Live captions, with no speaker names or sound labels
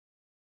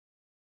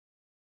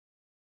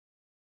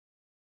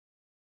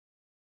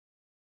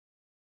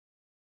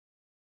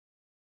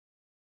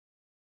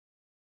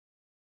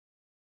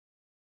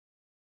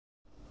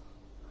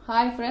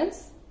Hi friends,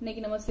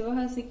 இன்னைக்கு நம்ம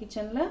சிவகாசி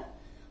கிச்சன்ல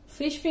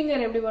fish finger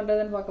எப்படி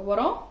பண்றதுன்னு பார்க்க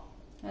போறோம்.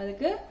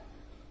 அதுக்கு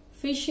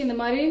fish இந்த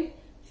மாதிரி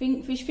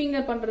fish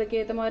finger பண்றதுக்கு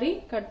ஏத்த மாதிரி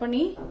கட்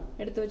பண்ணி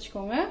எடுத்து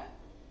வச்சுக்கோங்க.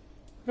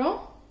 அப்புறம்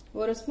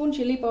ஒரு ஸ்பூன்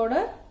chili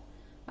powder,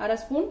 அரை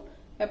ஸ்பூன்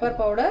pepper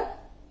powder,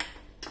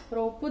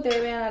 அப்புறம் உப்பு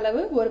தேவையான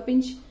அளவு, ஒரு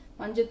பிஞ்ச்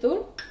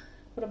மஞ்சள்தூள்,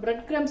 அப்புறம்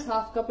bread crumbs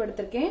half cup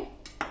எடுத்துர்க்கேன்.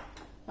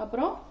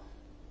 அப்புறம்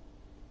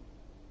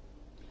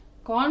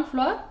corn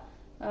flour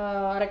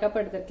அரை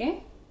கப் எடுத்துர்க்கேன்.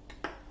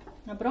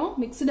 அப்புறம்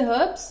mixed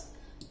herbs,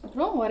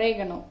 அப்புறம்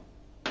oregano,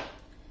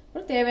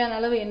 அப்புறம் தேவையான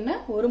அளவு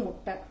எண்ணெய், ஒரு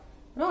முட்டை,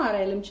 அப்புறம் அரை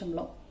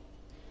எலுமிச்சம்பழம்.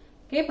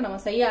 ஓகே, இப்போ நம்ம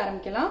செய்ய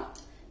ஆரம்பிக்கலாம்.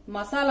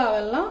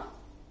 மசாலாவெல்லாம்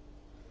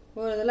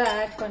ஒரு இதில்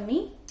ஆட் பண்ணி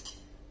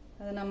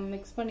அதை நம்ம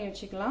மிக்ஸ் பண்ணி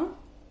வச்சுக்கலாம்.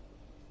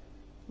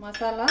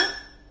 மசாலா,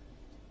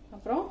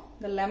 அப்புறம்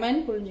இந்த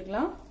லெமன்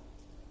புழிஞ்சிக்கலாம்.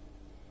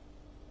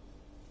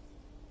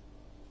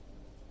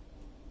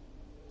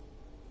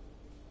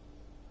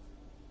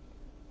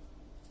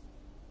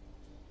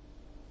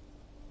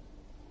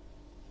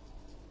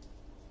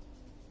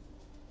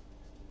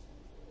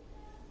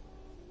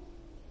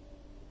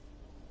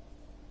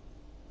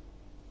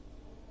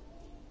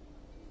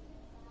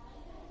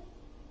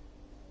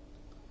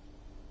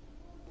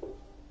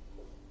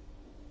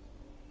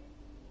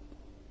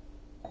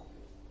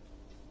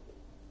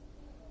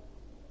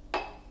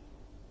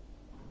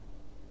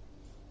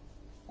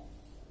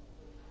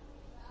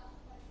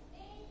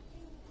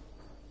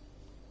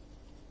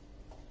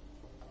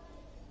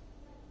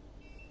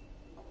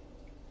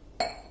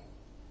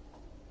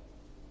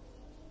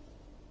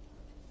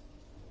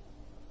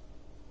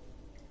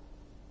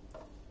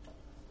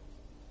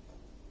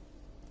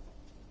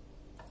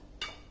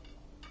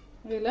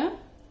 இதில்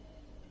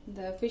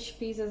இந்த ஃபிஷ்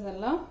பீசஸ்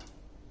எல்லாம்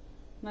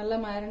நல்லா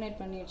மேரினேட்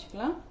பண்ணி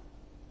வச்சுக்கலாம்.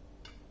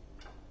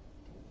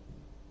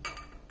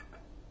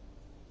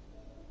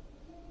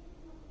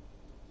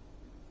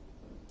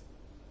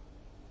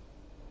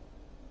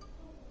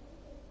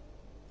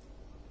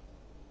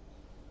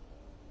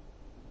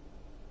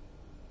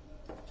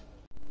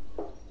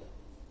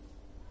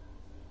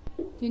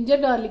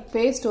 ஜிஞ்சர் கார்லிக்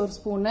பேஸ்ட் ஒரு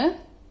ஸ்பூனு,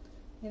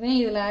 இதையும்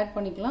இதில் ஆட்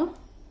பண்ணிக்கலாம்.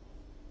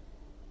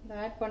 இதை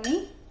ஆட் பண்ணி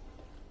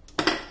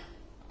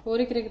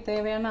பொரிக்கிறதுக்கு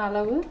தேவையான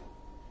அளவு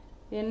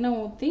எண்ணெய்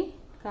ஊற்றி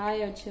காய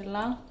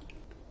வச்சிடலாம்.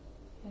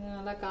 இது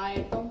நல்லா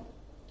காயட்டும்.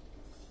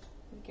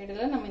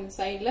 இதுக்கிடையில நம்ம இந்த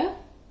சைடில்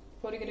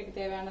பொரிக்கிறதுக்கு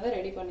தேவையானதை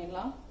ரெடி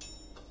பண்ணிடலாம்.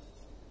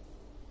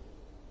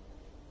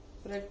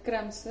 பிரெட்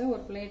கிரம்ஸு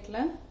ஒரு பிளேட்டில்,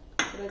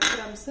 bread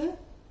crumbs,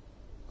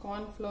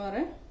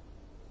 cornflour,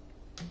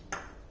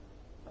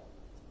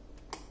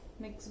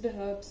 mixed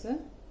herbs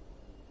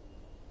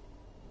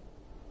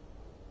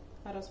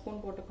அரை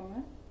ஸ்பூன் போட்டுக்கோங்க.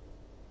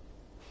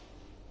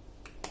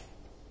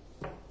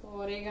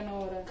 oregano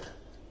ஒரு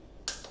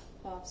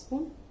half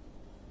ஸ்பூன்,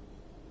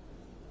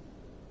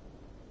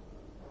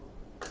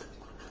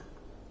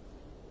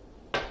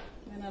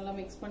 நல்லா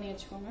மிக்ஸ் பண்ணி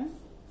வச்சுக்கோங்க.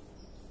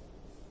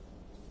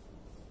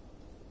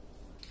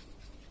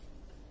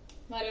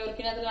 மாதிரி ஒரு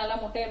கிணத்துல நல்லா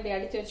முட்டை இப்படி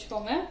அடிச்சு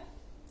வச்சுக்கோங்க.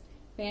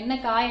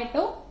 எண்ணெய்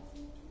காயட்டும்.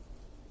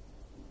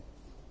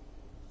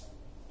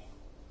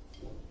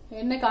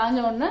 எண்ணெய் காஞ்ச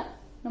உடனே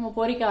நம்ம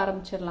பொரிக்க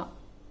ஆரம்பிச்சிடலாம்.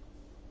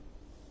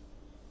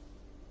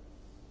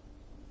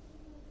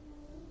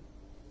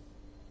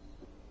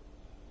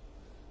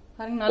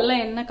 நல்ல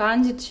எண்ணெய்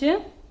காஞ்சிடுச்சு.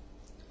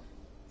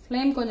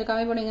 ஃப்ளேம் கொஞ்சம்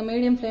கம்மி பண்ணிங்க,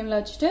 மீடியம் ஃப்ளேமில்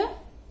வச்சுட்டு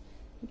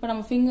இப்போ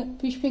நம்ம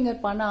ஃபிஷ்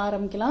ஃபிங்கர் பண்ண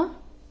ஆரம்பிக்கலாம்.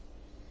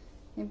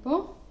 இப்போ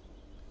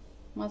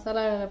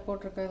மசாலா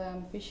போட்டிருக்க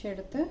ஃபிஷ்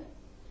எடுத்து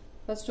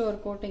ஃபர்ஸ்ட் ஒரு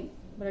கோட்டிங்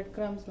பிரெட்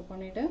கிரம்ஸில்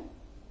பண்ணிவிட்டு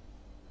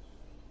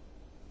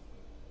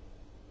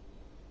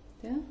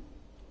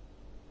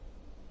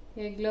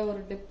எக்கில்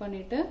ஒரு டிப்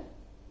பண்ணிவிட்டு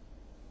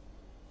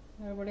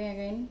மறுபடியும்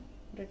அகைன்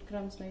பிரெட்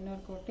கிரம்ஸில்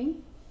இன்னொரு கோட்டிங்,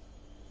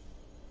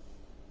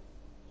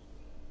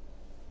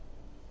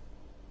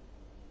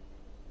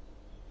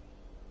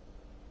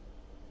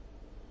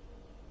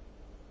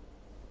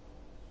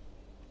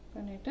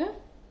 பண்ணிட்டு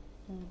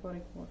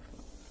பொரிக்க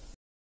போட்டுக்கலாம்.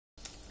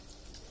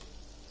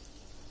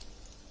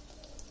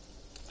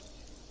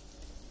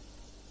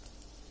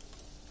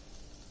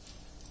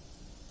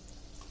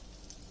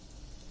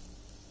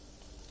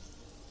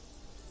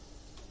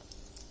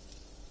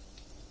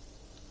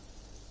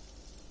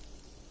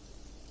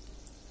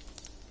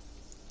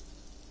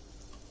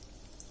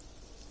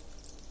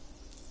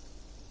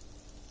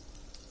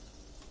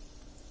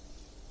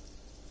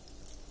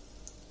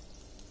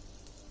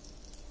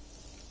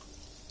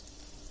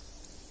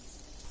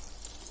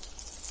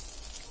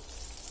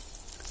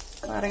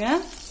 பாருங்க,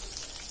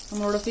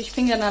 நம்மளோட ஃபிஷ்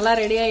ஃபிங்கர் நல்லா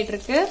ரெடி ஆயிட்டு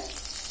இருக்கு.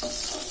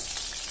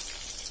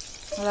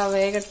 நல்லா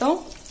வேகட்டும்,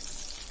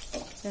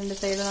 ரெண்டு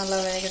சைடும் நல்லா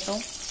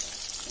வேகட்டும்.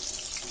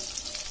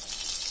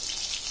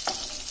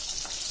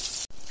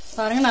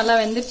 பாருங்க நல்லா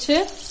வெந்துருச்சு.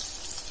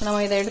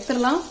 நம்ம இதை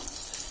எடுத்துடலாம்.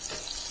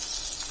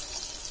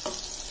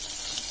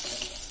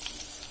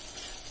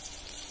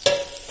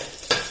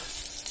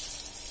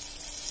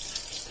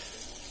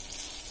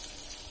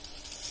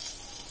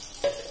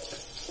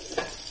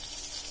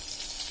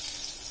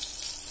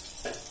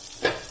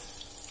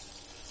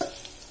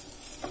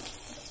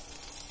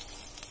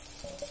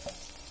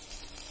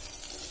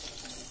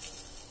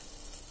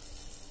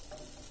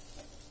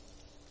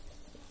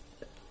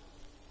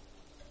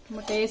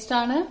 நம்ம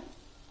டேஸ்டான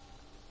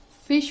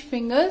ஃபிஷ்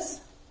ஃபிங்கர்ஸ்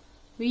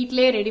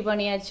வீட்டிலே ரெடி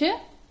பண்ணியாச்சு.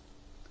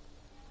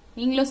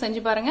 நீங்களும்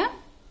செஞ்சு பாருங்க.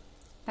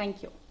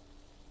 தேங்க்யூ.